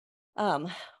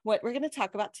What we're going to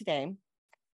talk about today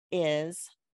is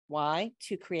why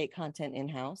to create content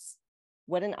in-house,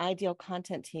 what an ideal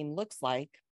content team looks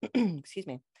like, excuse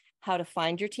me, how to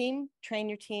find your team, train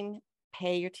your team,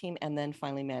 pay your team, and then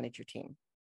finally manage your team.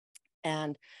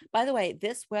 And by the way,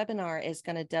 this webinar is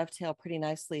going to dovetail pretty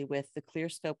nicely with the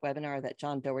ClearScope webinar that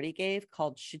John Doherty gave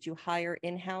called Should You Hire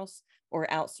In-House or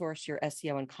Outsource Your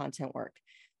SEO and Content Work?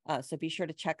 So be sure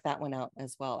to check that one out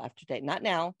as well after today. Not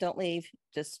now, don't leave,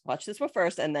 just watch this one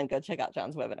first and then go check out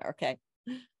John's webinar, okay?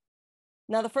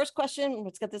 Now, the first question,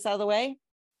 let's get this out of the way.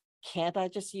 Can't I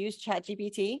just use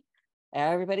ChatGPT?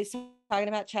 Everybody's talking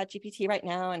about ChatGPT right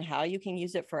now and how you can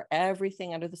use it for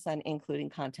everything under the sun, including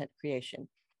content creation.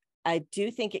 I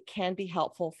do think it can be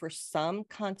helpful for some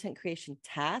content creation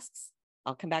tasks.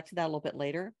 I'll come back to that a little bit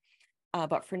later.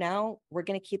 But for now, we're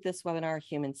going to keep this webinar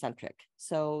human-centric.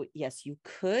 So yes, you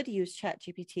could use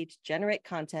ChatGPT to generate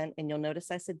content, and you'll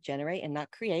notice I said generate and not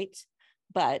create.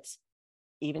 But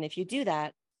even if you do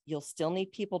that, you'll still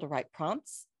need people to write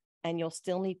prompts, and you'll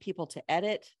still need people to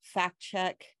edit, fact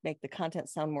check, make the content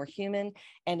sound more human,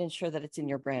 and ensure that it's in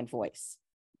your brand voice.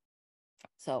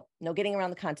 So no getting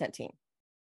around the content team.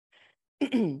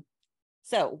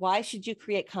 So why should you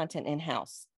create content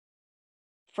in-house?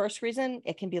 First reason,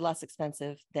 it can be less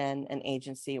expensive than an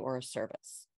agency or a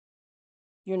service.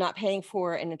 You're not paying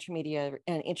for an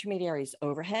intermediary's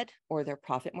overhead or their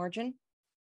profit margin.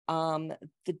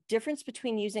 The difference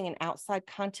between using an outside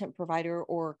content provider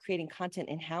or creating content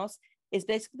in-house is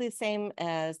basically the same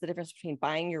as the difference between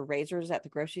buying your razors at the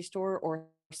grocery store or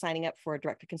signing up for a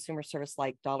direct-to-consumer service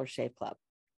like Dollar Shave Club.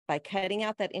 By cutting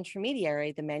out that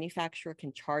intermediary, the manufacturer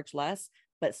can charge less,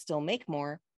 but still make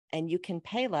more, and you can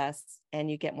pay less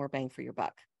and you get more bang for your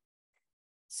buck.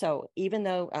 So even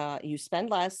though you spend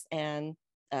less and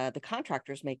the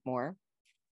contractors make more,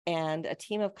 and a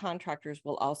team of contractors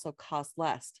will also cost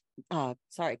less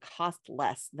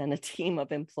than a team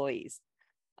of employees.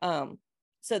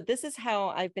 So this is how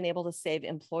I've been able to save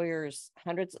employers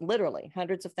literally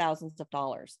hundreds of thousands of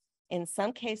dollars. In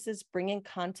some cases, bringing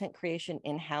content creation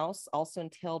in-house also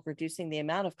entailed reducing the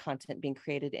amount of content being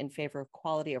created in favor of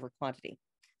quality over quantity.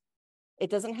 It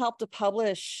doesn't help to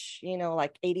publish,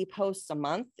 like 80 posts a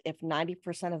month if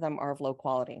 90% of them are of low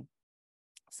quality.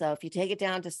 So if you take it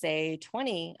down to say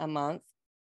 20 a month,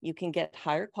 you can get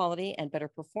higher quality and better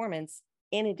performance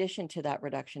in addition to that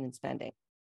reduction in spending.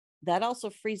 That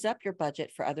also frees up your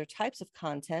budget for other types of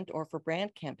content or for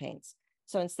brand campaigns.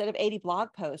 So instead of 80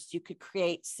 blog posts, you could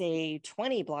create, say,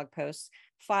 20 blog posts,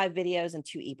 5 videos, and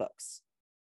 2 ebooks.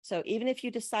 So even if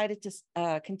you decided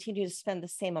to continue to spend the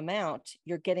same amount,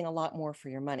 you're getting a lot more for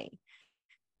your money.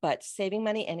 But saving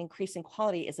money and increasing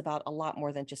quality is about a lot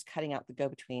more than just cutting out the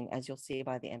go-between, as you'll see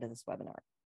by the end of this webinar.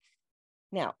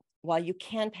 Now, while you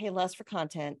can pay less for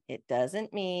content, it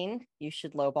doesn't mean you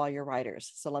should lowball your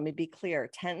writers. So let me be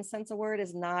clear, 10 cents a word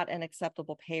is not an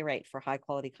acceptable pay rate for high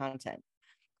quality content.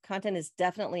 Content is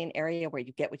definitely an area where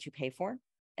you get what you pay for,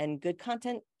 and good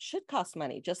content should cost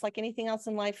money, just like anything else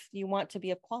in life you want to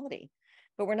be of quality.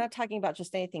 But we're not talking about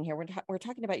just anything here. We're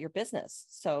talking about your business.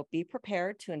 So be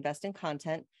prepared to invest in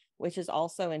content, which is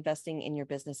also investing in your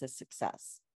business's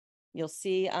success. You'll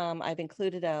see I've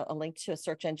included a link to a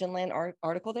Search Engine Land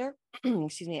article there.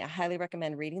 Excuse me. I highly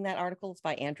recommend reading that article. It's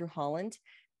by Andrew Holland,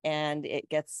 and it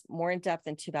gets more in depth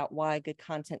into about why good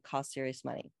content costs serious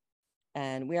money.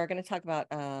 And we are going to talk about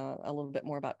a little bit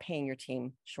more about paying your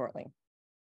team shortly.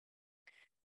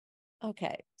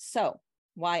 Okay, so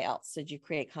why else did you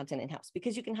create content in-house?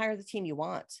 Because you can hire the team you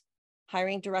want.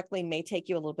 Hiring directly may take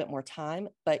you a little bit more time,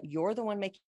 but you're the one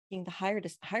making the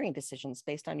hiring decisions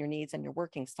based on your needs and your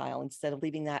working style, instead of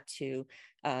leaving that to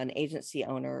an agency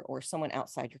owner or someone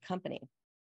outside your company.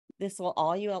 This will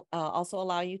also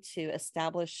allow you to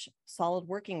establish solid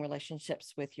working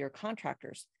relationships with your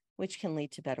contractors, which can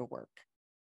lead to better work.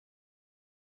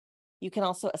 You can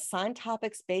also assign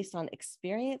topics based on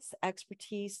experience,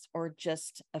 expertise, or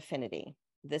just affinity.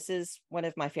 This is one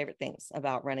of my favorite things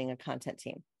about running a content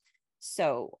team.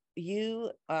 So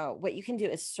what you can do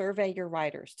is survey your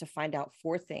writers to find out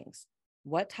 4 things.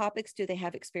 What topics do they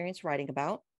have experience writing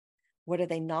about? What are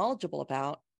they knowledgeable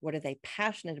about? What are they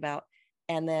passionate about?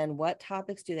 And then what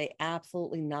topics do they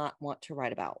absolutely not want to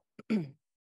write about?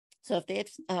 So if they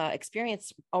have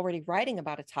experience already writing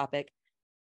about a topic,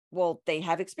 well, they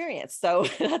have experience. So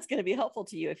that's going to be helpful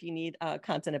to you if you need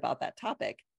content about that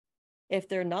topic. If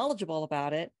they're knowledgeable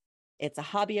about it, it's a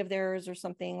hobby of theirs or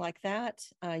something like that,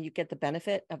 you get the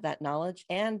benefit of that knowledge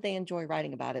and they enjoy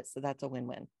writing about it. So that's a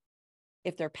win-win.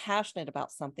 If they're passionate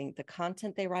about something, the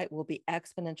content they write will be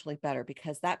exponentially better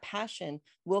because that passion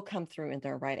will come through in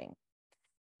their writing.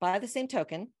 By the same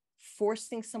token,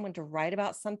 forcing someone to write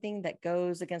about something that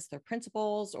goes against their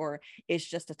principles or is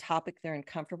just a topic they're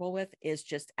uncomfortable with is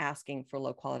just asking for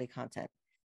low quality content.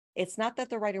 It's not that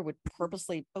the writer would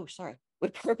purposely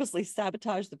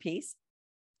sabotage the piece.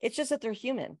 It's just that they're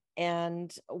human,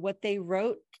 and what they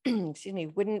wrote, excuse me,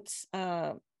 wouldn't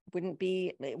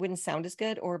sound as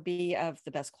good or be of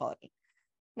the best quality.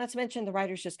 Not to mention the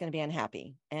writer's just going to be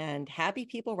unhappy, and happy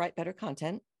people write better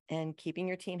content, and keeping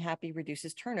your team happy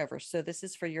reduces turnover. So this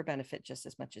is for your benefit just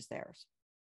as much as theirs.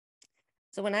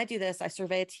 So when I do this, I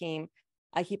survey a team.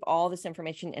 I keep all this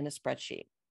information in a spreadsheet.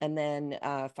 And then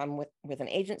if I'm with an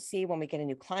agency, when we get a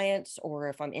new client, or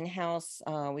if I'm in-house,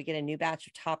 we get a new batch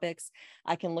of topics,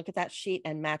 I can look at that sheet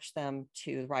and match them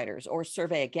to writers, or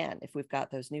survey again if we've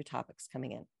got those new topics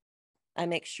coming in. I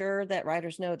make sure that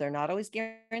writers know they're not always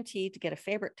guaranteed to get a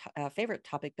favorite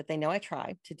topic, but they know I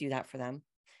try to do that for them.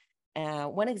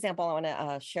 One example I want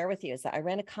to share with you is that I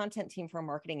ran a content team for a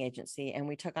marketing agency, and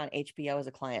we took on HBO as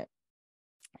a client.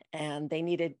 And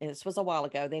this was a while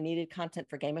ago, they needed content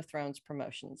for Game of Thrones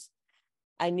promotions.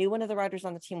 I knew one of the writers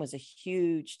on the team was a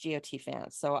huge GOT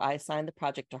fan, so I assigned the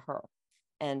project to her.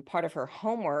 And part of her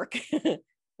homework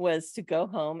was to go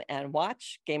home and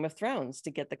watch Game of Thrones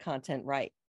to get the content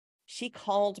right. She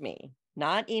called me,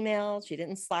 not emailed. She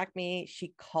didn't Slack me.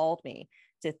 She called me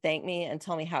to thank me and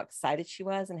tell me how excited she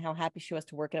was and how happy she was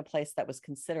to work in a place that was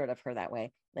considerate of her that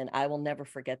way. And I will never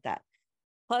forget that.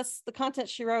 Plus, the content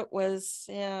she wrote was,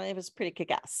 it was pretty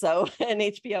kick-ass. So, and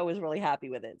HBO was really happy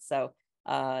with it. So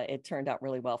it turned out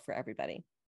really well for everybody.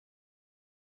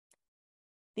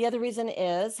 The other reason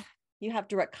is you have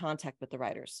direct contact with the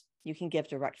writers. You can give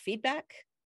direct feedback,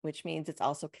 which means it's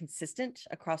also consistent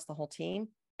across the whole team.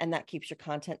 And that keeps your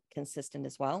content consistent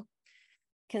as well.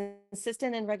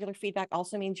 Consistent and regular feedback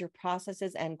also means your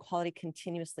processes and quality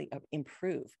continuously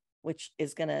improve, which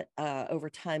is going to, over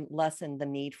time, lessen the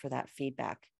need for that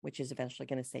feedback, which is eventually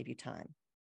going to save you time.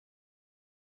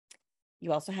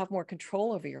 You also have more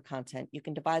control over your content. You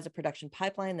can devise a production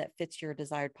pipeline that fits your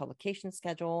desired publication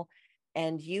schedule,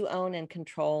 and you own and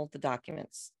control the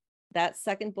documents. That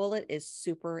second bullet is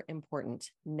super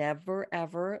important. Never,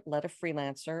 ever let a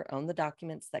freelancer own the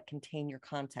documents that contain your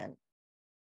content.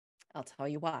 I'll tell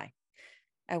you why.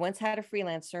 I once had a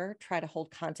freelancer try to hold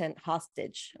content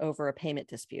hostage over a payment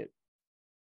dispute.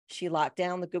 She locked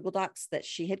down the Google Docs that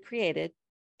she had created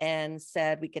and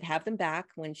said we could have them back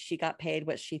when she got paid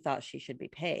what she thought she should be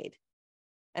paid.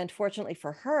 And fortunately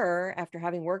for her, after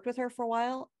having worked with her for a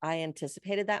while, I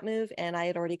anticipated that move, and I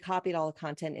had already copied all the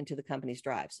content into the company's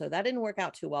drive. So that didn't work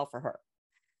out too well for her.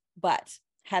 But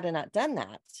had I not done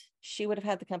that, she would have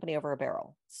had the company over a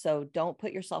barrel. So don't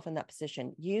put yourself in that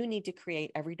position. You need to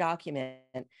create every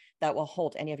document that will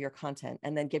hold any of your content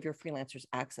and then give your freelancers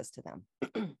access to them.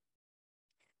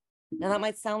 Now, that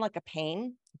might sound like a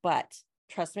pain, but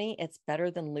trust me, it's better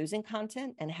than losing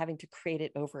content and having to create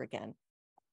it over again.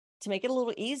 To make it a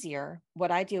little easier,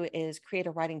 what I do is create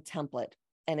a writing template,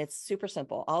 and it's super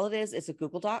simple. All it is a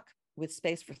Google Doc with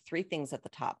space for 3 things at the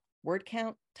top: word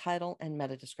count, title, and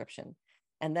meta description.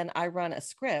 And then I run a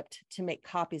script to make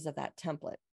copies of that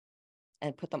template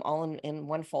and put them all in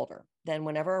one folder. Then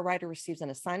whenever a writer receives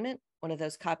an assignment, one of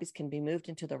those copies can be moved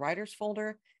into the writer's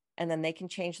folder, and then they can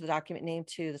change the document name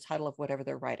to the title of whatever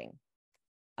they're writing.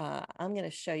 I'm going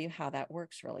to show you how that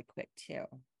works really quick too.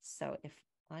 So if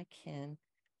I can,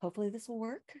 hopefully this will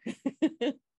work.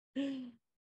 All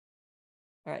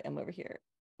right, I'm over here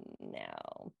now.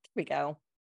 Here we go.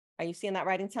 Are you seeing that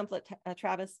writing template,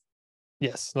 Travis?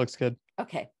 Yes, looks good.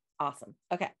 Okay, awesome.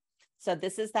 Okay, so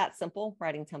this is that simple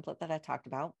writing template that I talked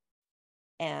about.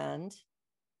 And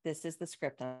this is the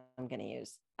script I'm going to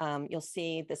use. You'll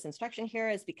see this instruction here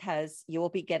is because you will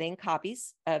be getting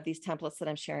copies of these templates that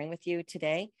I'm sharing with you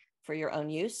today for your own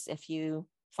use. If you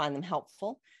find them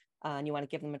helpful and you want to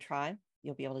give them a try,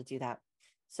 you'll be able to do that.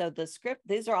 So the script,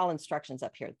 these are all instructions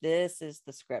up here. This is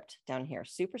the script down here,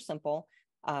 super simple.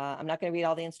 I'm not going to read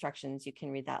all the instructions. You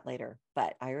can read that later,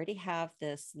 but I already have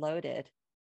this loaded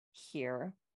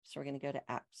here. So we're going to go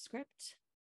to app script.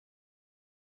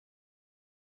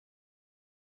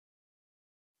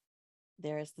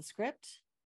 There is the script.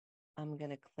 I'm going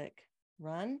to click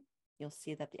run. You'll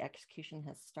see that the execution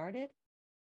has started.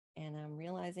 And I'm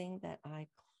realizing that I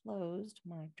closed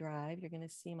my drive. You're going to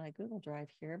see my Google Drive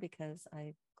here because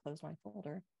I closed my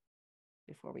folder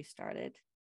before we started.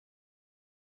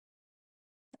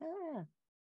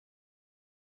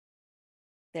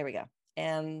 There we go.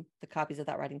 And the copies of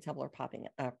that writing template are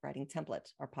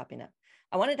popping up.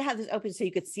 I wanted to have this open so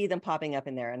you could see them popping up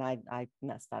in there, and I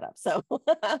messed that up. So,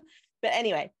 but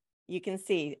anyway, you can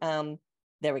see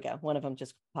There we go. One of them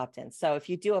just popped in. So if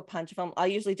you do a bunch of them, I'll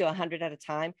usually do 100 at a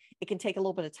time. It can take a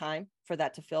little bit of time for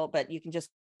that to fill, but you can just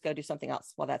go do something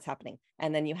else while that's happening.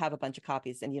 And then you have a bunch of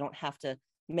copies and you don't have to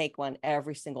make one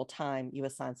every single time you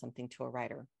assign something to a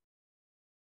writer.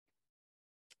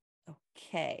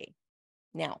 Okay.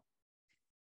 Now,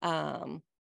 let me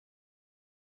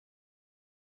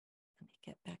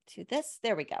get back to this.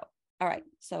 There we go. All right.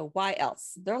 So why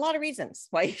else? There are a lot of reasons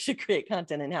why you should create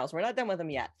content in-house. We're not done with them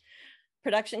yet.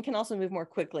 Production can also move more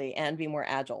quickly and be more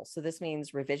agile. So this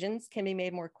means revisions can be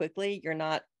made more quickly. You're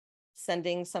not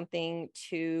sending something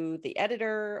to the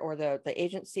editor or the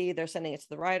agency. They're sending it to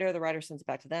the writer sends it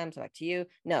back to them, so back to you.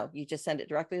 No, you just send it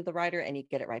directly to the writer and you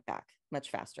get it right back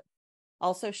much faster.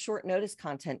 Also, short notice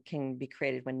content can be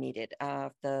created when needed.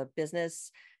 If the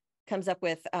business comes up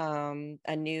with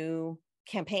a new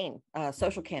campaign,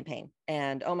 social campaign,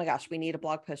 and oh my gosh, we need a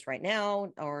blog post right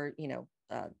now, or,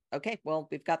 okay, well,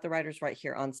 we've got the writers right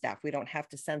here on staff. We don't have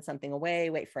to send something away,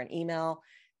 wait for an email,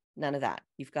 none of that.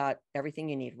 You've got everything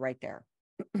you need right there.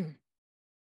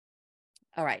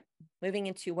 All right, moving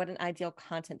into what an ideal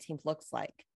content team looks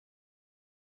like.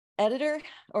 Editor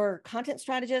or content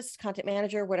strategist, content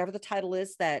manager, whatever the title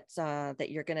is that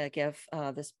you're going to give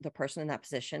the person in that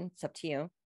position. It's up to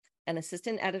you. An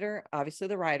assistant editor, obviously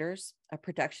the writers, a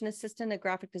production assistant, a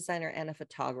graphic designer, and a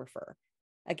photographer.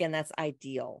 Again, that's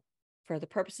ideal. For the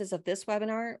purposes of this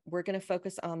webinar, we're going to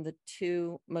focus on the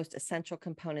two most essential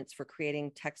components for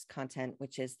creating text content,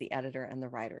 which is the editor and the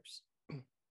writers.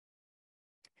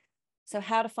 So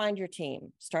how to find your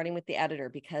team, starting with the editor,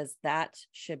 because that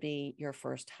should be your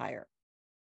first hire.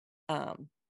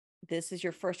 This is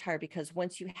your first hire because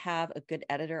once you have a good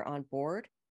editor on board,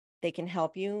 they can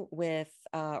help you with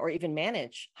or even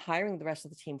manage hiring the rest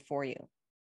of the team for you.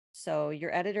 So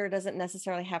your editor doesn't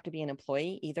necessarily have to be an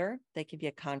employee either. They could be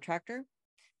a contractor.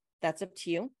 That's up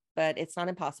to you, but it's not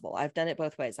impossible. I've done it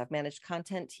both ways. I've managed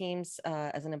content teams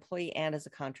as an employee and as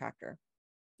a contractor.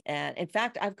 And in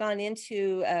fact, I've gone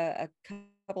into a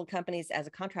couple of companies as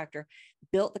a contractor,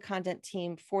 built the content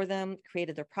team for them,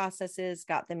 created their processes,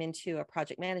 got them into a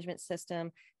project management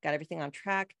system, got everything on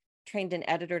track, trained an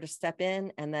editor to step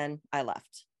in, and then I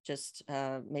left. Just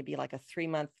maybe like a 3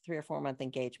 or 4 month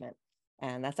engagement.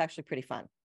 And that's actually pretty fun.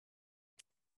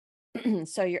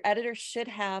 So your editor should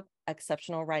have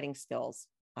exceptional writing skills,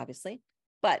 obviously,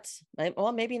 but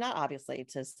well, maybe not obviously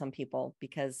to some people,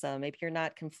 because maybe you're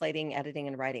not conflating editing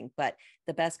and writing, but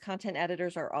the best content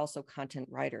editors are also content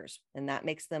writers, and that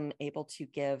makes them able to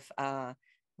give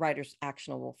writers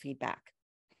actionable feedback.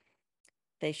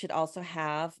 They should also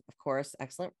have, of course,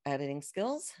 excellent editing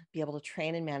skills, be able to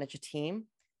train and manage a team,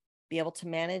 be able to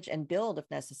manage and build, if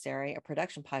necessary, a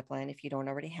production pipeline if you don't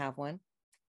already have one,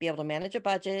 be able to manage a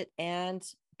budget, and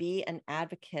be an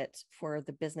advocate for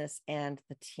the business and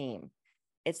the team.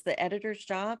 It's the editor's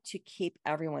job to keep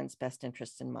everyone's best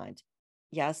interests in mind.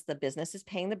 Yes, the business is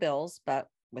paying the bills, but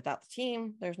without the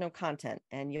team, there's no content,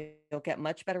 and you'll get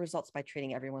much better results by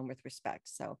treating everyone with respect.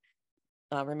 So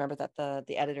remember that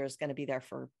the editor is going to be there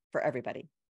for everybody.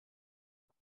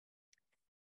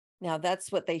 Now,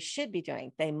 that's what they should be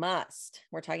doing. They must,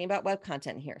 we're talking about web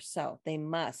content here, so they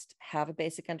must have a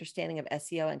basic understanding of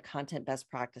SEO and content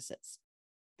best practices.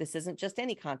 This isn't just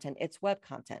any content, it's web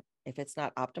content. If it's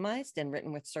not optimized and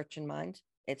written with search in mind,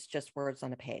 it's just words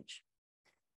on a page.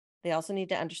 They also need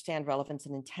to understand relevance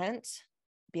and intent,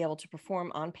 be able to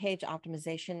perform on-page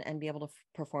optimization, and be able to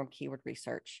perform keyword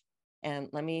research. And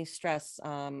let me stress,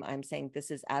 I'm saying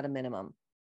this is at a minimum.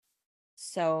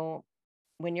 So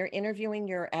when you're interviewing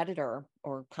your editor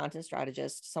or content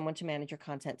strategist, someone to manage your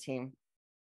content team,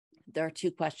 there are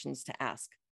 2 questions to ask.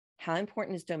 How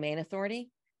important is domain authority?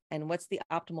 And what's the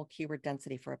optimal keyword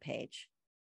density for a page?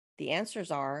 The answers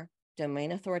are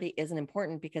domain authority isn't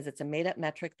important because it's a made-up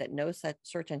metric that no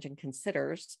search engine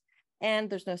considers, and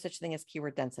there's no such thing as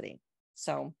keyword density.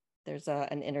 So there's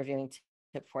an interviewing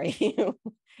tip for you.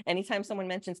 Anytime someone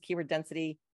mentions keyword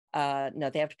density, no,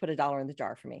 they have to put $1 in the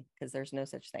jar for me because there's no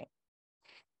such thing.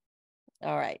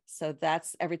 All right, so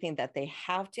that's everything that they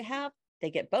have to have.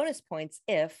 They get bonus points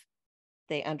if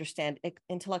they understand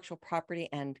intellectual property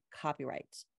and copyright,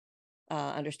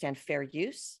 understand fair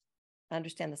use,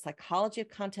 understand the psychology of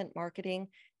content marketing,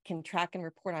 can track and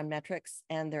report on metrics,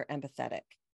 and they're empathetic.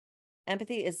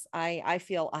 Empathy is, I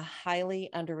feel, a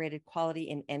highly underrated quality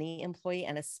in any employee,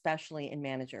 and especially in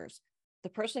managers. The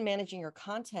person managing your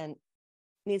content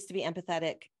needs to be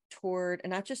empathetic toward,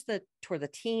 and not just toward the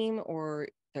team or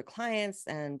their clients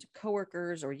and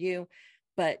coworkers or you,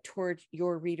 but toward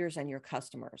your readers and your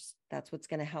customers. That's what's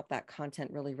going to help that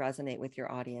content really resonate with your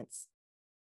audience.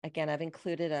 Again, I've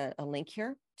included a link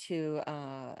here to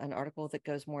an article that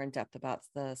goes more in depth about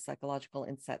the psychological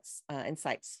insights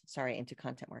into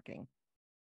content marketing.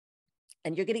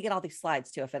 And you're going to get all these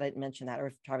slides too, if I didn't mention that, or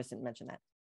if Travis didn't mention that.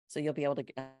 So you'll be able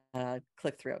to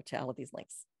click through to all of these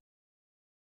links.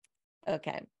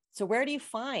 Okay, so where do you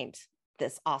find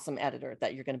this awesome editor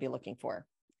that you're going to be looking for?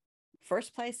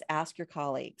 First place, ask your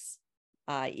colleagues.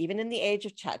 Even in the age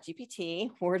of ChatGPT,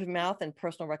 word of mouth and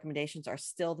personal recommendations are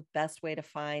still the best way to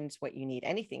find what you need,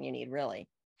 anything you need, really.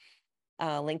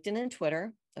 LinkedIn and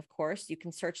Twitter, of course. You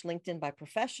can search LinkedIn by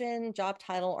profession, job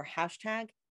title, or hashtag.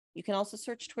 You can also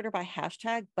search Twitter by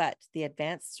hashtag, but the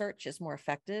advanced search is more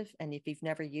effective. And if you've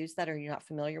never used that or you're not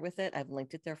familiar with it, I've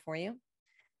linked it there for you.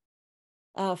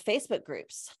 Facebook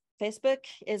groups. Facebook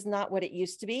is not what it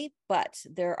used to be, but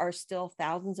there are still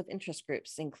thousands of interest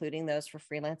groups, including those for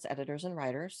freelance editors and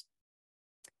writers.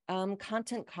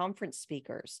 Content conference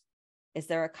speakers. Is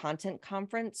there a content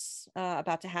conference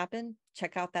about to happen?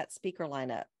 Check out that speaker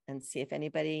lineup and see if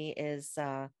anybody is,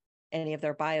 any of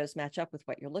their bios match up with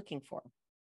what you're looking for.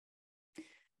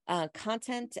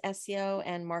 Content, SEO,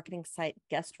 and marketing site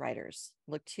guest writers.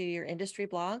 Look to your industry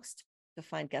blogs to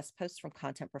find guest posts from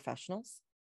content professionals.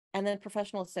 And then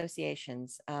professional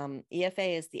associations.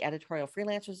 EFA is the Editorial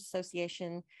Freelancers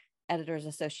Association, Editors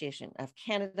Association of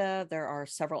Canada. There are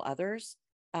several others.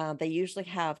 They usually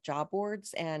have job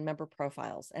boards and member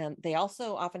profiles. And they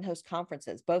also often host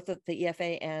conferences. Both of the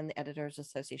EFA and the Editors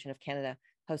Association of Canada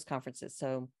host conferences.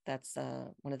 So that's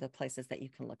one of the places that you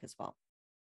can look as well.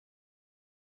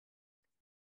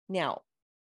 Now,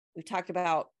 we've talked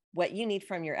about what you need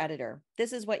from your editor.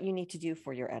 This is what you need to do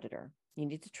for your editor. You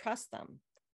need to trust them,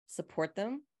 support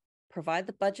them, provide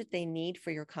the budget they need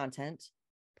for your content,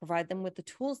 provide them with the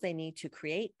tools they need to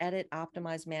create, edit,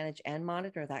 optimize, manage, and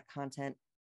monitor that content.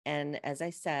 And as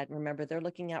I said, remember, they're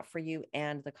looking out for you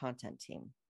and the content team.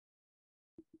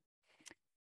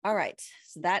 All right,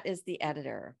 so that is the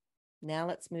editor. Now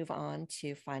let's move on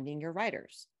to finding your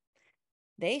writers.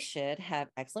 They should have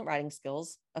excellent writing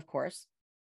skills, of course,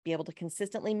 be able to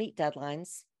consistently meet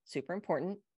deadlines, super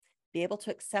important, be able to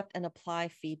accept and apply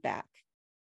feedback,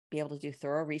 be able to do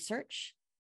thorough research,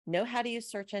 know how to use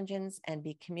search engines, and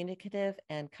be communicative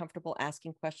and comfortable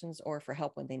asking questions or for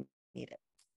help when they need it.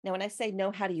 Now, when I say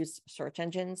know how to use search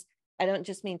engines, I don't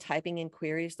just mean typing in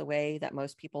queries the way that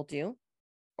most people do,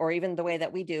 or even the way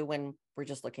that we do when we're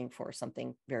just looking for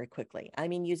something very quickly. I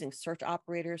mean, using search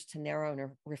operators to narrow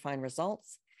and refine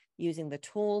results, using the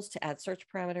tools to add search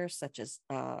parameters such as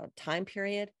time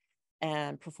period,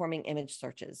 and performing image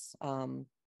searches, all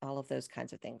of those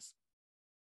kinds of things.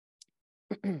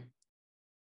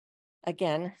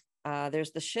 Again,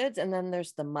 there's the shoulds and then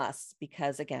there's the musts,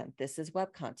 because again, this is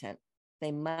web content.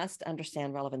 They must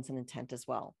understand relevance and intent as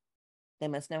well. They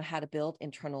must know how to build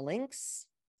internal links,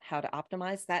 how to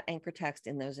optimize that anchor text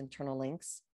in those internal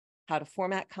links, how to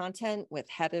format content with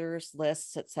headers,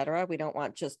 lists, etc. We don't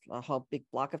want just a whole big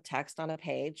block of text on a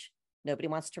page. Nobody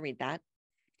wants to read that.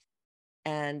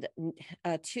 And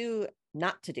two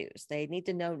not to do's. They need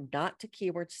to know not to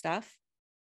keyword stuff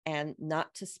and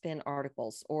not to spin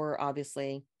articles, or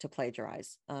obviously to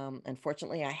plagiarize.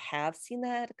 Unfortunately, I have seen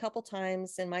that a couple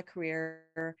times in my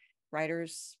career.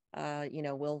 Writers,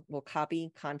 will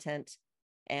copy content,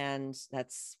 and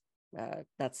that's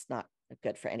not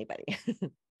good for anybody.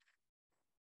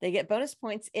 They get bonus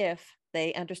points if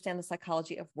they understand the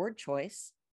psychology of word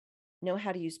choice, know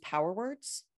how to use power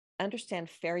words, understand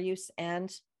fair use,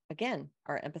 and again,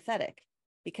 are empathetic,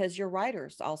 because your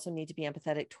writers also need to be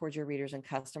empathetic towards your readers and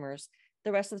customers,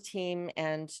 the rest of the team,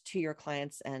 and to your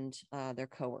clients and their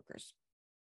coworkers.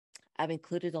 I've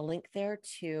included a link there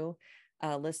to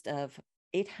a list of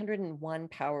 801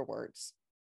 power words,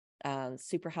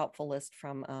 super helpful list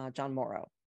from John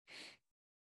Morrow.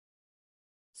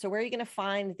 So where are you going to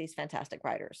find these fantastic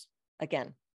writers?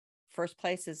 Again, first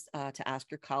place is to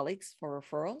ask your colleagues for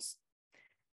referrals.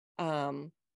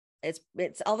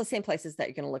 It's all the same places that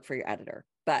you're going to look for your editor,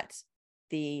 but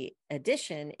the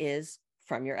addition is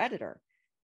from your editor.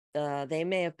 They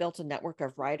may have built a network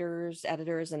of writers,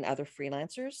 editors, and other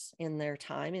freelancers in their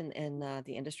time in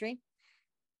the industry.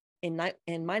 In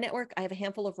my network, I have a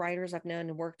handful of writers I've known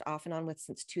and worked off and on with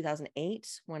since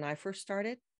 2008 when I first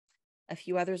started. A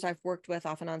few others I've worked with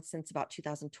off and on since about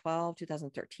 2012,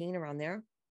 2013, around there.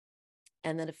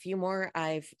 And then a few more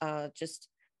I've just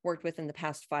worked with in the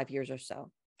past 5 years or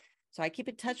so. So I keep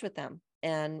in touch with them.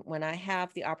 And when I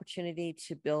have the opportunity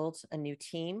to build a new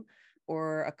team,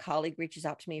 or a colleague reaches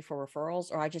out to me for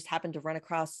referrals, or I just happen to run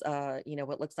across,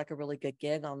 what looks like a really good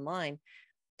gig online,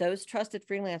 those trusted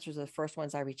freelancers are the first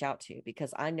ones I reach out to,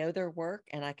 because I know their work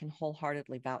and I can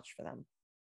wholeheartedly vouch for them.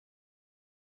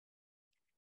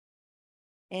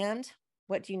 And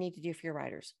what do you need to do for your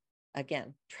writers?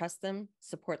 Again, trust them,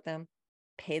 support them,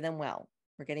 pay them well.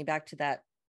 We're getting back to that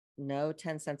no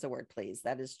 10 cents a word, please.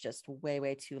 That is just way,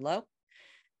 way too low.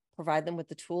 Provide them with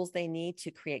the tools they need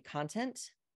to create content,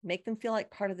 make them feel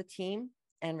like part of the team,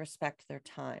 and respect their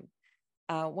time.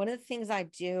 One of the things I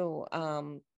do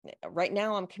right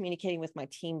now, I'm communicating with my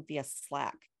team via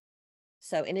Slack.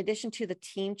 So in addition to the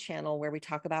team channel where we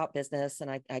talk about business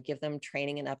and I give them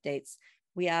training and updates,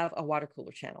 we have a water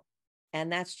cooler channel.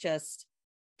 And that's just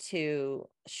to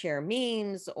share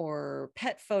memes or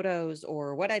pet photos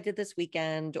or what I did this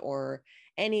weekend or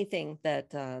anything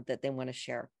that that they want to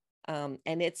share. And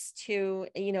it's to,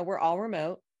 we're all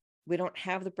remote. We don't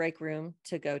have the break room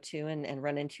to go to and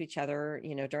run into each other,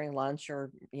 during lunch or,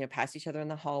 pass each other in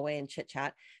the hallway and chit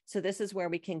chat. So this is where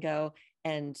we can go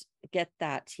and get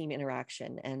that team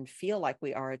interaction and feel like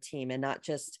we are a team and not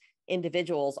just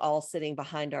individuals all sitting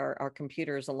behind our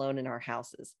computers alone in our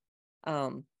houses.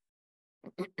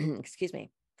 Excuse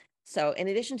me. So in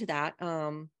addition to that,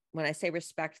 when I say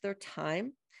respect their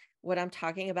time, what I'm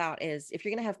talking about is if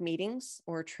you're going to have meetings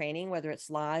or training, whether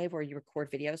it's live or you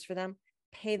record videos for them,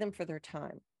 pay them for their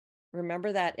time.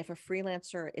 Remember that if a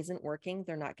freelancer isn't working,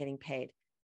 they're not getting paid.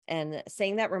 And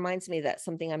saying that reminds me that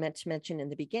something I meant to mention in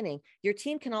the beginning, your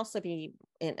team can also be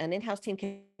an in-house team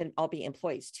can all be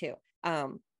employees too.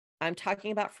 I'm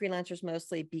talking about freelancers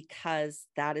mostly because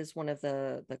that is one of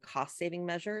the cost saving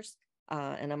measures.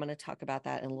 And I'm going to talk about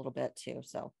that in a little bit too.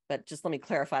 So, but just let me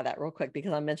clarify that real quick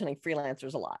because I'm mentioning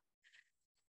freelancers a lot.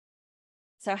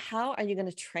 So how are you going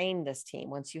to train this team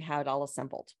once you have it all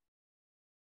assembled?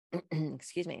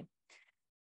 Excuse me.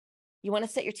 You want to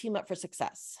set your team up for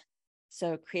success.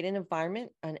 So create an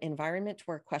environment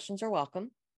where questions are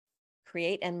welcome,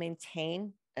 create and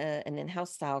maintain an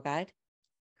in-house style guide,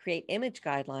 create image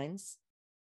guidelines,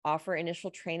 offer initial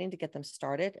training to get them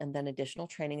started, and then additional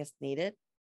training is needed.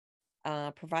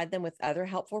 Provide them with other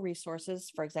helpful resources,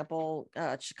 for example,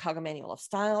 Chicago Manual of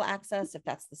Style access, if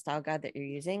that's the style guide that you're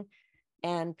using,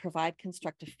 and provide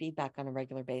constructive feedback on a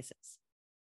regular basis.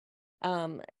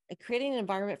 Creating an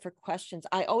environment for questions.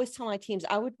 I always tell my teams,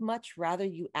 I would much rather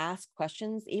you ask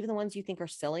questions, even the ones you think are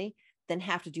silly, than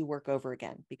have to do work over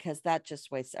again, because that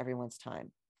just wastes everyone's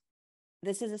time.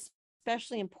 This is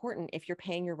especially important if you're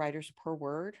paying your writers per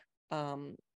word.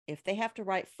 If they have to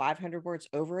write 500 words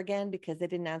over again because they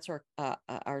didn't answer,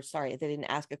 they didn't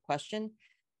ask a question,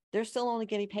 they're still only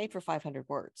getting paid for 500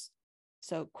 words.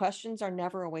 So questions are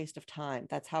never a waste of time.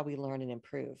 That's how we learn and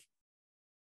improve.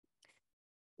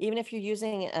 Even if you're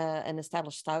using an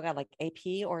established style guide like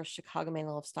AP or Chicago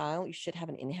Manual of Style, you should have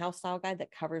an in-house style guide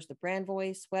that covers the brand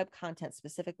voice, web content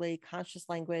specifically, conscious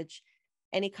language,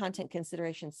 any content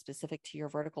considerations specific to your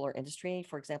vertical or industry,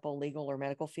 for example, legal or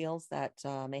medical fields that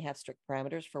may have strict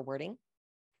parameters for wording.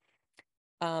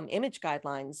 Image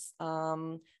guidelines,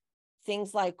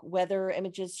 things like whether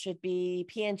images should be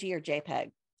PNG or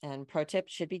JPEG. And pro tip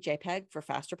should be JPEG for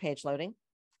faster page loading.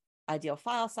 Ideal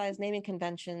file size, naming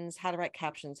conventions, how to write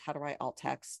captions, how to write alt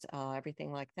text,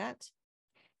 everything like that.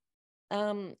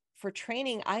 For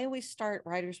training, I always start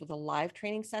writers with a live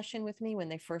training session with me when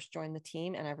they first join the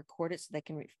team, and I record it so they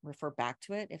can refer back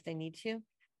to it if they need to.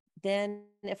 Then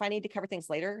if I need to cover things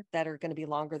later that are going to be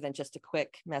longer than just a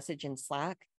quick message in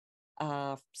Slack,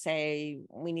 say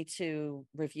we need to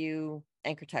review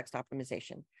anchor text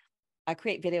optimization, I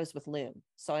create videos with Loom.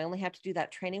 So I only have to do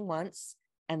that training once,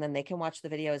 and then they can watch the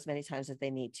video as many times as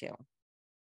they need to.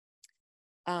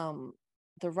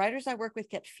 The writers I work with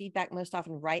get feedback most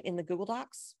often right in the Google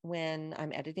Docs when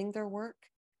I'm editing their work.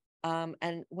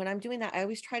 And when I'm doing that, I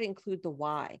always try to include the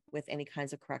why with any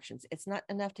kinds of corrections. It's not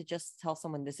enough to just tell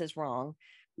someone this is wrong.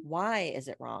 Why is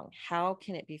it wrong? How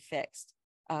can it be fixed?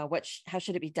 How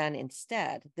should it be done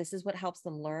instead? This is what helps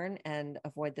them learn and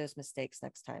avoid those mistakes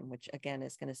next time, which again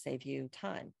is going to save you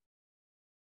time.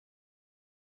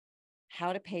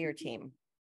 How to pay your team.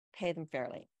 Pay them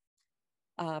fairly.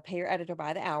 Pay your editor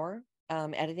by the hour.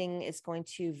 Editing is going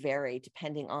to vary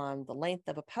depending on the length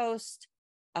of a post,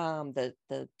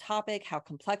 the topic, how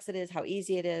complex it is, how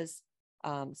easy it is.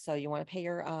 So you want to pay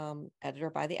your editor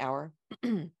by the hour.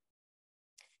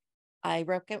 I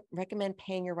recommend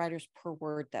paying your writers per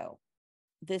word, though.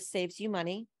 This saves you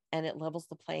money and it levels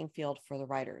the playing field for the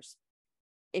writers.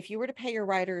 If you were to pay your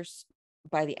writers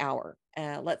by the hour,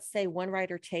 let's say one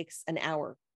writer takes an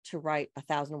hour to write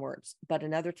 1,000 words, but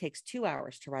another takes 2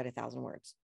 hours to write 1,000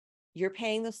 words. You're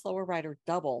paying the slower writer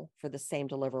double for the same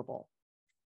deliverable.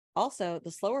 Also,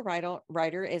 the slower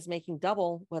writer is making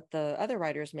double what the other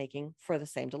writer is making for the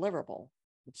same deliverable,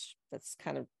 which that's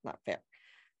kind of not fair.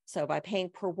 So by paying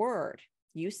per word,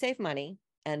 you save money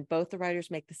and both the writers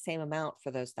make the same amount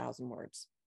for those 1,000 words.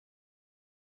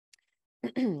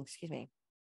 excuse me.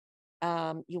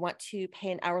 You want to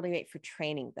pay an hourly rate for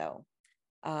training though.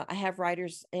 I have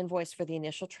writers invoice for the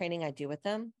initial training I do with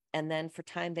them, and then for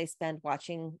time they spend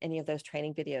watching any of those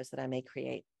training videos that I may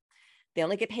create. They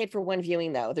only get paid for one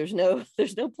viewing though. There's no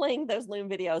playing those Loom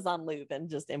videos on loop and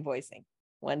just invoicing.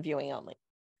 One viewing only.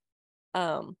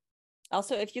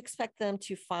 Also, if you expect them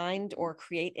to find or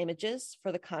create images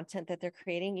for the content that they're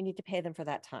creating, you need to pay them for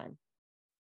that time.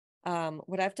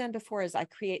 What I've done before is I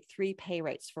create 3 pay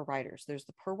rates for writers. There's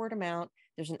the per word amount,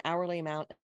 there's an hourly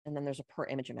amount, and then there's a per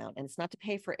image amount. And it's not to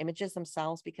pay for images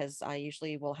themselves, because I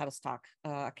usually will have a stock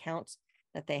account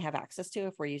that they have access to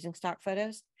if we're using stock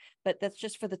photos, but that's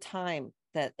just for the time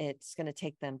that it's going to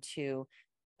take them to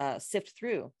sift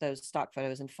through those stock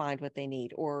photos and find what they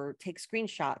need, or take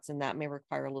screenshots, and that may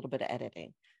require a little bit of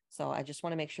editing. So I just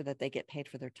want to make sure that they get paid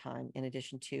for their time in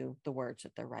addition to the words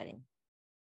that they're writing.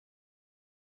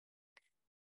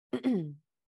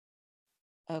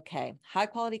 Okay, high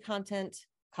quality content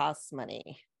costs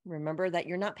money. Remember that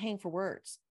you're not paying for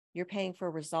words, you're paying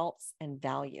for results and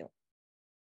value.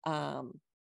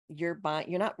 You're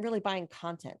not really buying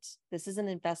content. This is an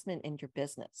investment in your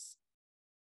business.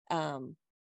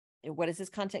 What is this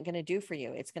content going to do for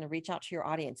you? It's going to reach out to your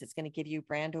audience. It's going to give you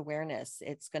brand awareness.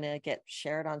 It's going to get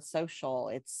shared on social.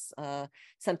 It's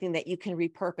something that you can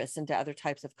repurpose into other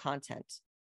types of content.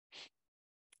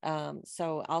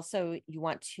 So also you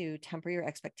want to temper your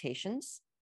expectations.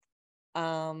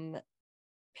 Paying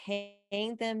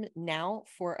them now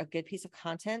for a good piece of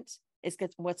content is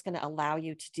what's going to allow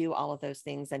you to do all of those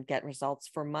things and get results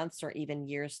for months or even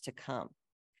years to come.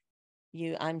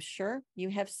 I'm sure you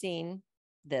have seen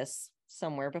this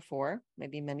somewhere before,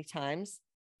 maybe many times.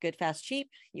 Good, fast,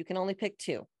 cheap. You can only pick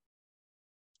 2.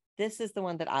 This is the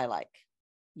one that I like.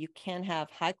 You can have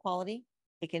high quality,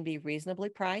 it can be reasonably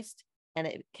priced, and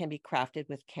it can be crafted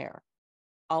with care.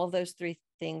 All of those 3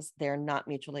 things, they're not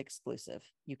mutually exclusive.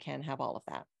 You can have all of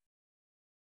that.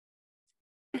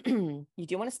 You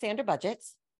do want to stay under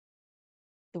budgets.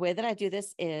 The way that I do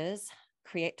this is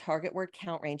create target word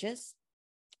count ranges,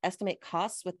 estimate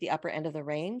costs with the upper end of the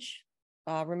range.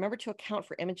 Remember to account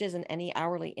for images in any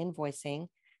hourly invoicing.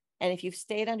 And if you've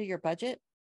stayed under your budget,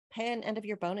 pay an end of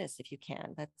year bonus if you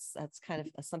can. That's kind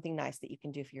of something nice that you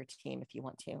can do for your team if you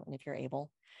want to, and if you're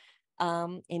able.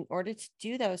 In order to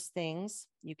do those things,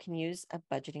 you can use a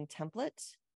budgeting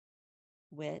template,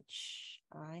 which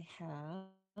I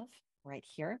have right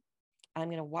here. I'm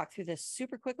going to walk through this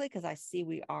super quickly because I see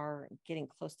we are getting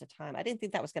close to time. I didn't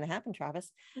think that was going to happen,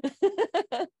 Travis.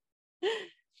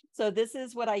 So this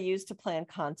is what I use to plan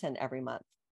content every month.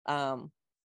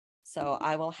 So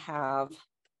I will have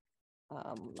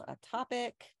a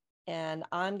topic, and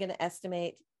I'm going to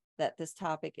estimate that this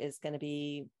topic is going to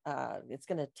be, it's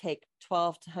going to take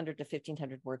 1,200 to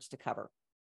 1,500 words to cover.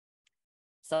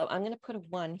 So I'm going to put a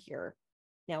 1 here.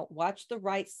 Now watch the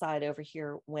right side over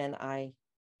here when I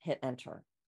hit enter.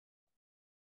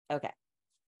 Okay,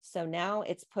 so now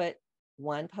it's put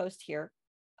 1 post here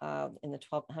in the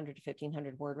 1,200 to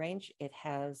 1,500 word range. It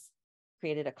has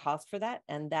created a cost for that,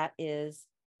 and that is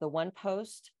the 1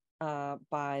 post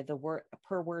by the word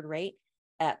per word rate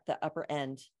at the upper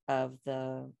end of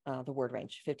the word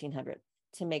range, 1,500,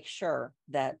 to make sure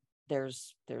that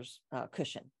there's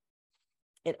cushion.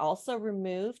 It also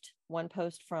removed 1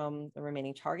 post from the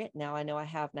remaining target. Now I know I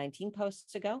have 19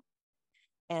 posts to go.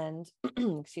 And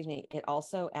excuse me, it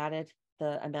also added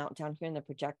the amount down here in the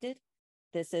projected.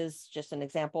 This is just an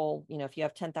example. You know, if you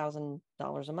have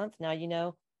 $10,000 a month, now you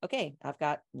know, okay, I've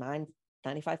got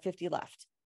 $995.50 left,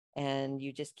 and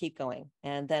you just keep going.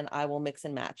 And then I will mix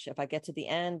and match. If I get to the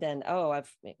end and, oh,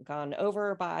 I've gone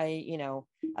over by, you know,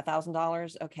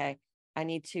 $1,000. Okay, I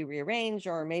need to rearrange,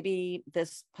 or maybe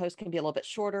this post can be a little bit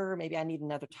shorter. Maybe I need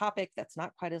another topic that's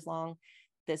not quite as long.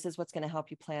 This is what's going to help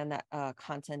you plan that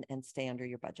content and stay under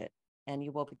your budget. And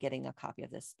you will be getting a copy of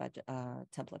this budget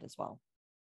template as well.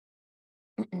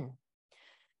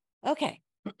 Okay.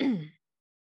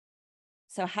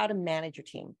 So how to manage your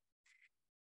team.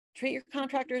 Treat your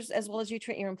contractors as well as you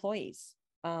treat your employees.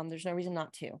 There's no reason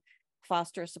not to.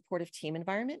 Foster a supportive team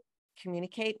environment,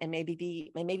 communicate, and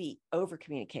maybe over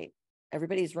communicate.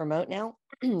 Everybody's remote now.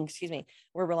 Excuse me.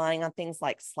 We're relying on things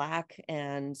like Slack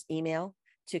and email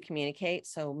to communicate.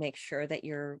 So make sure that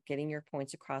you're getting your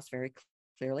points across very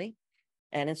clearly,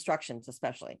 and instructions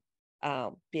especially.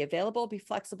 Be available, be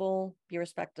flexible, be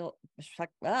respectful.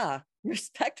 I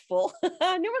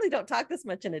normally don't talk this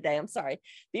much in a day. I'm sorry.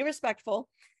 Be respectful.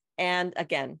 And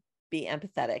again, be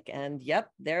empathetic. And yep,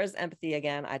 there's empathy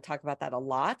again. I talk about that a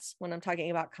lot when I'm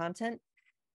talking about content.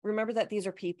 Remember that these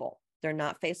are people. They're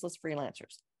not faceless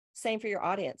freelancers. Same for your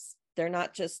audience. They're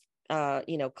not just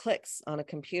clicks on a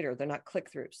computer. They're not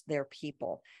click-throughs. They're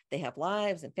people. They have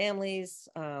lives and families.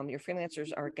 Your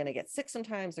freelancers are going to get sick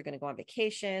sometimes. They're going to go on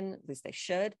vacation. At least they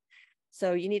should.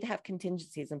 So you need to have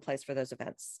contingencies in place for those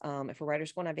events. If a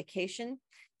writer's going on vacation,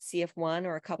 see if one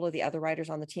or a couple of the other writers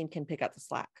on the team can pick up the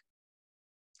slack.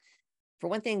 For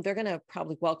one thing, they're going to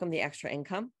probably welcome the extra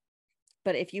income.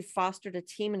 But if you've fostered a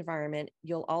team environment,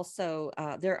 they're also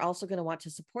going to want to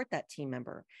support that team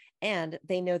member. And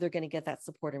they know they're going to get that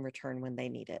support in return when they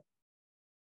need it.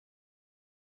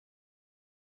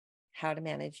 How to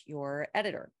manage your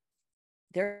editor.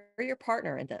 They're your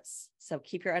partner in this. So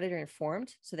keep your editor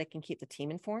informed so they can keep the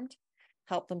team informed,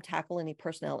 help them tackle any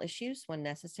personnel issues when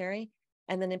necessary,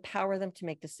 and then empower them to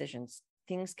make decisions.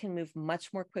 Things can move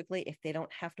much more quickly if they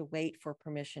don't have to wait for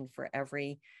permission for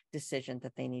every decision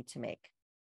that they need to make.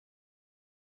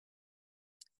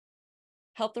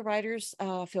 Help the writers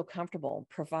feel comfortable,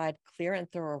 provide clear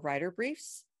and thorough writer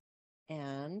briefs.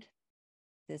 And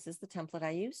this is the template I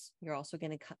use. You're also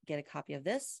going to get a copy of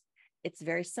this. It's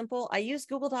very simple. I use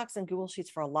Google Docs and Google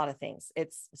Sheets for a lot of things.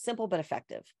 It's simple but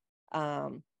effective.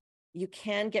 You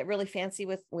can get really fancy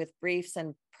with briefs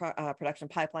and production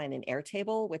pipeline in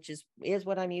Airtable, which is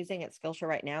what I'm using at Skillshare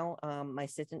right now. My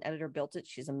assistant editor built it.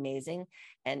 She's amazing,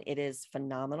 and it is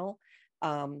phenomenal.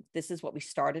 This is what we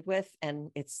started with, and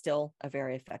it's still a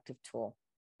very effective tool.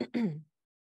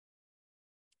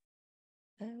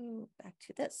 Oh, back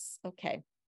to this. Okay.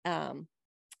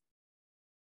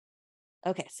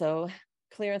 Okay, so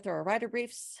clear and thorough writer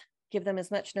briefs, give them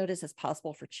as much notice as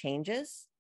possible for changes,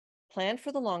 plan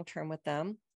for the long term with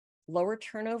them. Lower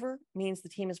turnover means the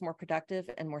team is more productive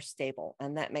and more stable,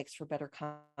 and that makes for better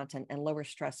content and lower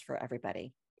stress for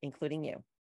everybody, including you.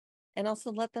 And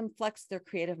also let them flex their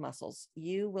creative muscles.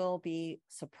 You will be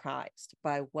surprised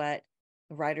by what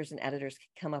writers and editors can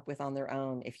come up with on their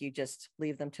own if you just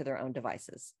leave them to their own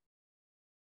devices.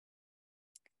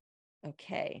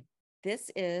 Okay.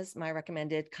 This is my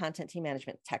recommended content team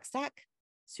management tech stack.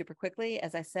 Super quickly,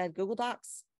 as I said, Google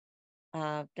Docs,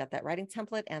 got that writing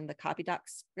template and the copy doc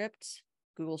script.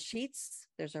 Google Sheets,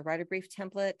 there's a writer brief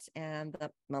template and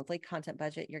the monthly content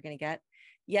budget you're going to get.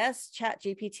 Yes,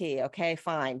 ChatGPT. Okay,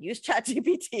 fine. Use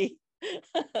ChatGPT.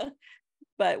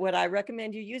 But what I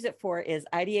recommend you use it for is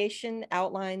ideation,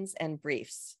 outlines, and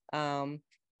briefs.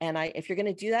 And if you're going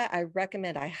to do that, I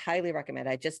highly recommend,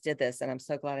 I just did this and I'm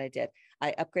so glad I did.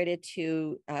 I upgraded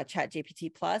to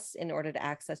ChatGPT Plus in order to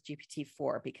access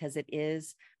GPT-4 because it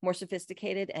is more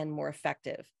sophisticated and more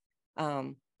effective.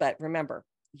 But remember,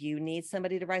 you need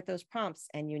somebody to write those prompts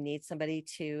and you need somebody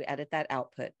to edit that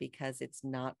output because it's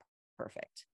not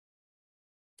perfect.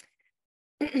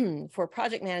 For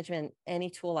project management, any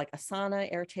tool like Asana,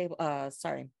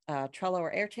 Trello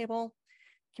or Airtable,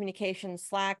 communication,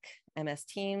 Slack, MS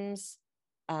Teams,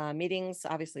 meetings,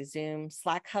 obviously Zoom,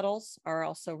 Slack huddles are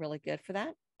also really good for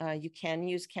that. You can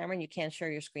use Cameron, you can share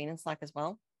your screen in Slack as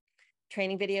well.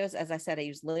 Training videos, as I said, I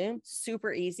use Loom,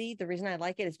 super easy. The reason I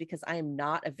like it is because I am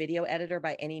not a video editor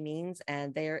by any means,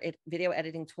 and video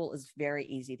editing tool is very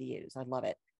easy to use. I love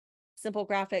it. Simple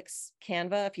graphics,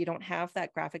 Canva, if you don't have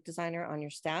that graphic designer on your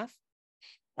staff.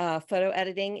 Photo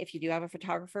editing, if you do have a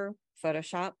photographer,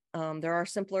 Photoshop. There are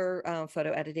simpler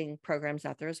photo editing programs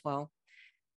out there as well.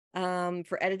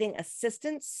 For editing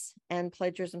assistance and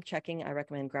plagiarism checking, I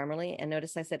recommend Grammarly. And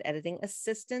notice I said editing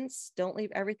assistance. Don't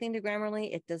leave everything to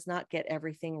Grammarly. It does not get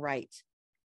everything right.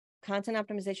 Content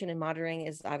optimization and monitoring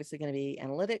is obviously going to be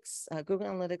analytics, Google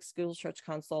Analytics, Google Search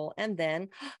Console, and then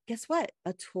guess what?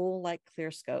 A tool like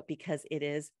ClearScope, because it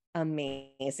is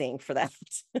amazing for that.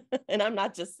 And I'm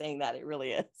not just saying that, it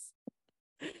really is.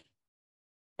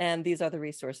 And these are the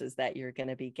resources that you're going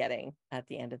to be getting at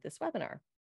the end of this webinar.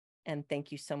 And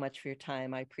thank you so much for your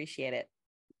time. I appreciate it.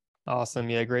 Awesome.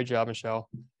 Yeah, great job, Michelle.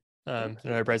 I know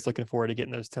everybody's looking forward to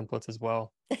getting those templates as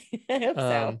well. I hope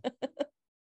so.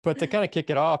 But to kind of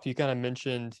kick it off, you kind of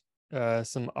mentioned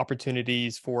some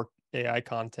opportunities for AI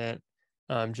content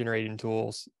generating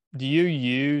tools. Do you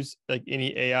use like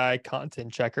any AI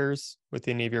content checkers with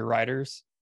any of your writers?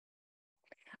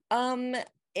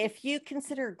 If you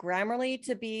consider Grammarly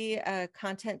to be a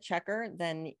content checker,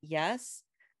 then yes.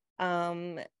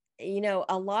 A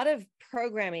lot of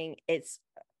programming,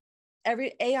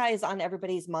 AI is on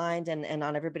everybody's mind and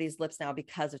on everybody's lips now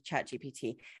because of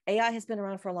ChatGPT. AI has been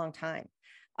around for a long time.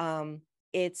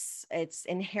 It's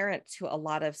inherent to a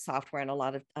lot of software and a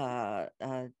lot of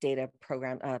data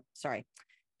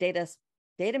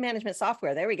management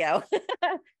software. There we go.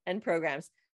 And programs.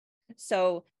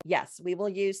 So yes, we will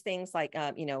use things like,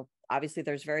 obviously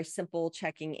there's very simple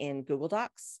checking in Google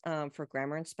Docs for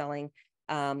grammar and spelling.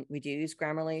 We do use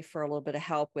Grammarly for a little bit of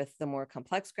help with the more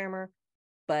complex grammar.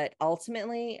 But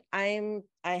ultimately, I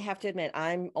have to admit,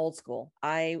 I'm old school.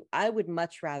 I would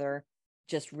much rather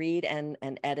just read and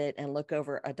edit and look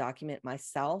over a document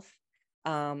myself,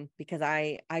 because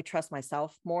I trust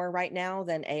myself more right now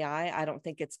than AI. I don't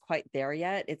think it's quite there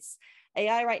yet. It's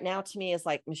AI right now to me is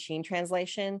like machine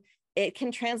translation. It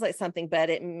can translate something, but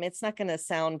it's not going to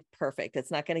sound perfect.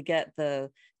 It's not going to get the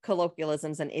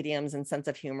colloquialisms and idioms and sense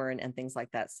of humor and things like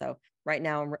that. So right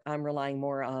now I'm relying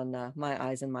more on my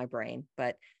eyes and my brain.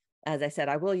 But as I said,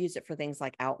 I will use it for things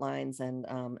like outlines and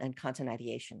content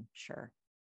ideation. Sure.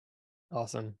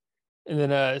 Awesome. And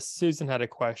then Susan had a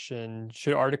question.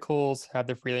 Should articles have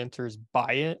the freelancers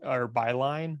buy it or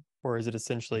byline, or is it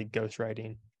essentially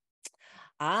ghostwriting?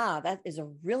 That is a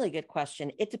really good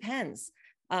question. It depends.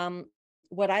 Um,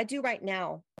 what I do right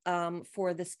now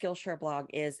for the Skillshare blog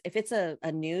is if it's a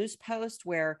news post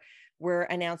where we're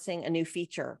announcing a new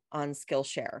feature on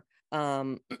Skillshare,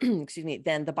 excuse me,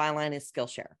 then the byline is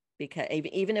Skillshare, because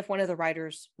even if one of the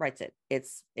writers writes it,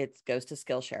 it goes to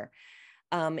Skillshare.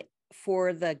 Um,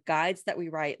 for the guides that we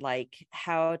write, like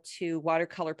how to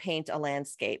watercolor paint a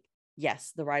landscape,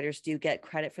 yes, the writers do get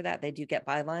credit for that. They do get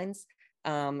bylines.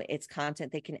 It's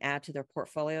content they can add to their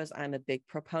portfolios. I'm a big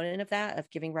proponent of that, of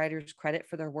giving writers credit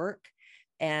for their work.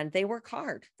 And they work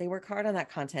hard. They work hard on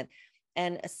that content.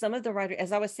 And some of the writers,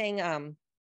 as I was saying,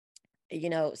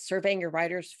 surveying your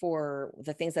writers for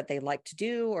the things that they like to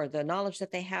do or the knowledge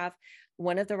that they have.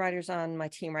 One of the writers on my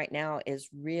team right now is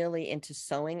really into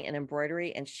sewing and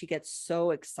embroidery, and she gets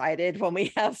so excited when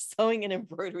we have sewing and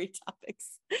embroidery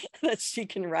topics that she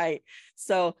can write.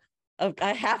 So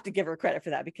I have to give her credit for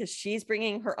that, because she's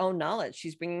bringing her own knowledge,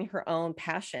 she's bringing her own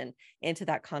passion into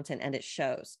that content, and it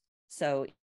shows. So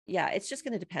yeah, it's just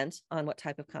going to depend on what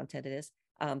type of content it is.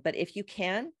 But if you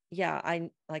can, yeah,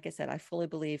 like I said, I fully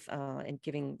believe in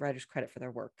giving writers credit for their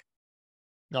work.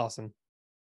 Awesome.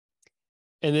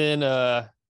 And then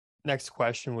next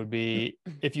question would be,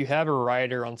 if you have a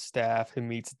writer on staff who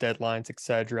meets deadlines,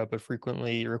 etc., but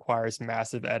frequently requires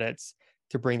massive edits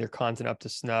to bring their content up to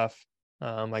snuff,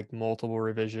 like multiple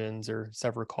revisions or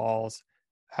several calls,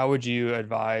 how would you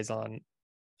advise on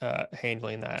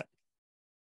handling that?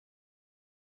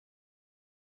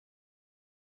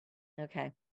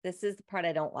 Okay. This is the part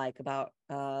I don't like about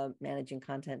managing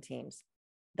content teams.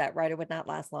 That writer would not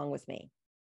last long with me.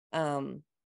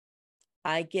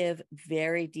 I give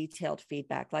very detailed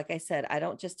feedback. Like I said, I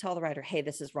don't just tell the writer, hey,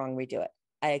 this is wrong, redo it.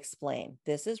 I explain,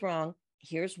 this is wrong.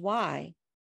 Here's why.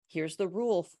 Here's the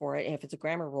rule for it. And if it's a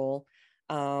grammar rule,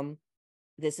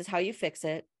 this is how you fix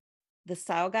it. The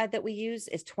style guide that we use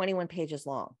is 21 pages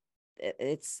long.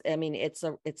 It's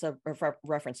a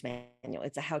reference manual.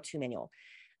 It's a how-to manual.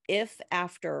 If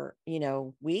after,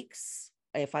 weeks,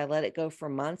 if I let it go for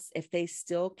months, if they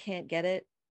still can't get it,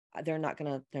 they're not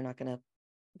gonna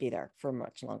be there for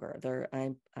much longer.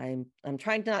 I'm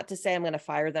trying not to say I'm going to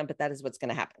fire them, but that is what's going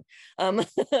to happen.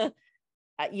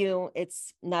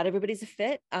 It's not everybody's a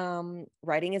fit.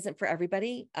 Writing isn't for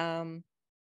everybody. Some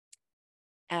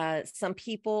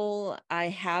people, I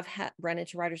have run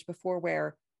into writers before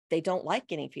where they don't like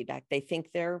getting feedback. They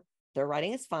think their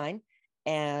writing is fine,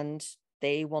 and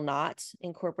they will not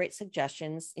incorporate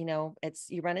suggestions. You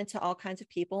run into all kinds of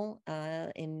people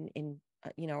in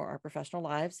our professional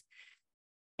lives.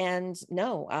 And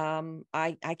no,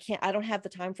 I can't, I don't have the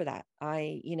time for that.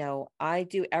 I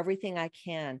do everything I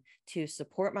can to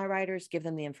support my writers, give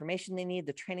them the information they need,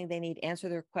 the training they need, answer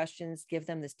their questions, give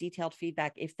them this detailed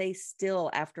feedback. If they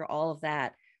still, after all of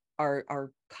that,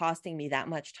 are costing me that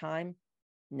much time,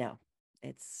 no,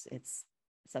 it's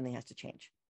something has to change.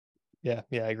 Yeah,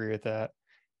 I agree with that.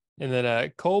 And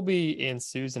then Colby and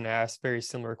Susan asked very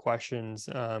similar questions.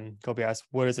 Colby asked,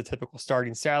 what is a typical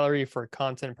starting salary for a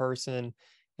content person?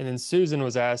 And then Susan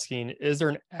was asking, is there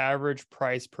an average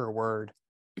price per word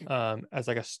as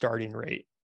like a starting rate?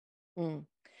 Mm.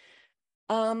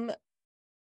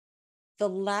 The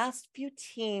last few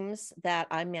teams that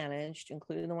I managed,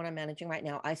 including the one I'm managing right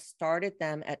now, I started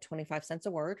them at 25 cents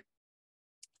a word.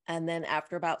 And then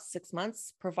after about 6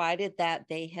 months, provided that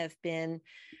they have been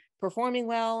performing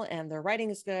well and their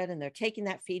writing is good and they're taking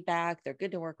that feedback, they're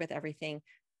good to work with, everything,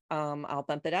 I'll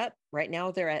bump it up. Right now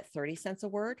they're at 30 cents a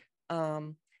word.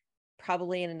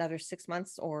 Probably in another 6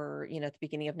 months, or at the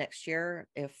beginning of next year,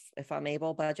 if I'm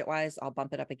able, budget wise, I'll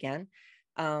bump it up again.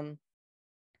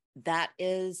 That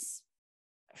is,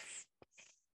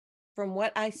 from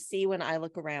what I see when I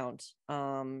look around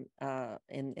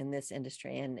in this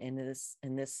industry and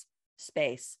in this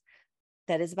space,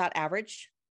 that is about average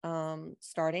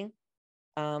starting.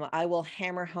 I will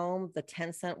hammer home the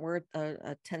 10-cent word,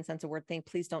 10 cents a word thing.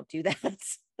 Please don't do that.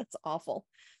 That's awful.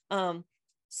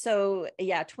 So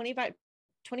yeah, 25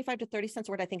 25 to 30 cents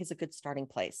a word, I think, is a good starting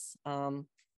place.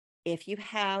 If you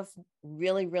have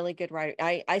really, really good writers,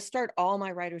 I start all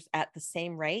my writers at the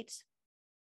same rate,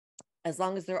 as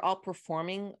long as they're all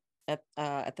performing at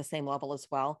the same level as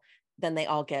well, then they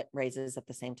all get raises at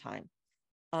the same time.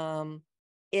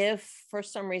 If for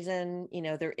some reason,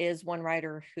 there is one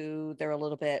writer who they're a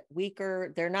little bit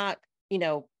weaker, they're not,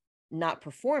 not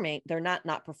performing, they're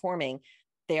not performing,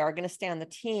 they are going to stay on the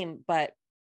team, but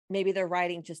maybe their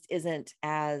writing just isn't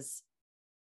as,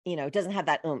 doesn't have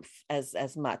that oomph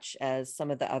as much as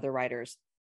some of the other writers.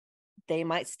 They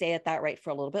might stay at that rate for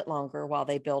a little bit longer while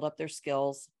they build up their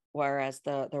skills, whereas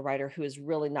the writer who is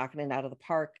really knocking it out of the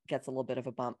park gets a little bit of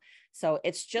a bump. So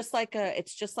it's just like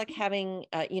having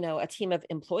a team of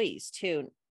employees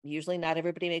too. Usually not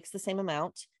everybody makes the same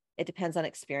amount. It depends on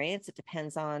experience. It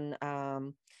depends on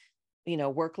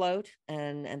workload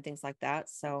and things like that.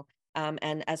 So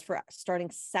and as for starting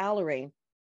salary,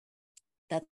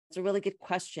 that's a really good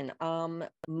question.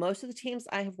 Most of the teams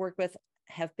I have worked with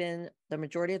the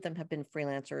majority of them have been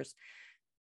freelancers.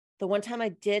 The one time I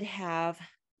did have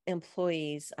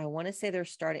employees, I want to say they're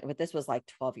starting, but this was like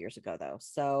 12 years ago though.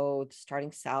 So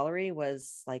starting salary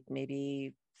was like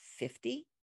maybe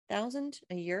 50,000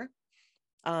 a year.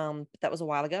 But that was a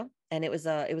while ago, and it was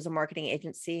a marketing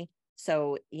agency.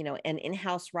 So, an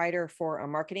in-house writer for a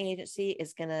marketing agency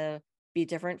is going to be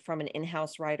different from an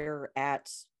in-house writer at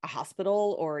a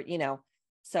hospital or,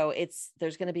 so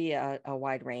there's going to be a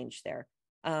wide range there.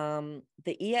 The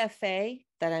EFA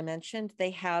that I mentioned,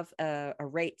 they have a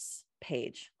rates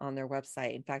page on their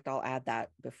website. In fact, I'll add that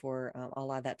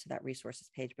to that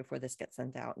resources page before this gets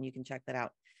sent out, and you can check that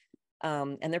out.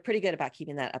 And they're pretty good about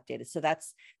keeping that updated. So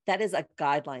that is a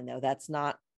guideline though. That's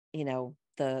not,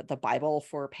 the Bible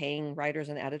for paying writers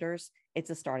and editors. It's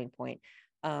a starting point.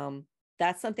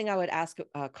 That's something I would ask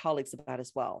colleagues about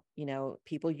as well.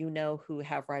 People who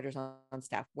have writers on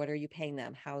staff. What are you paying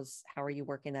them? How are you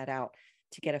working that out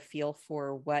to get a feel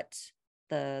for what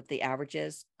the average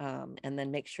is, and then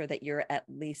make sure that you're at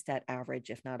least at average,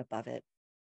 if not above it.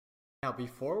 Now,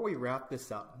 before we wrap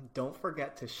this up, don't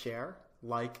forget to share,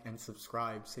 like, and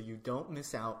subscribe so you don't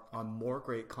miss out on more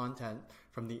great content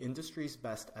from the industry's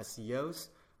best SEOs,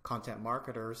 content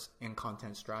marketers, and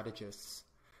content strategists.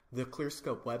 The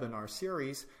ClearScope webinar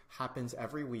series happens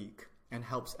every week and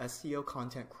helps SEO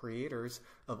content creators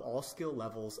of all skill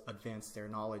levels advance their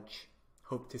knowledge.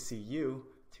 Hope to see you.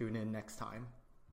 Tune in next time.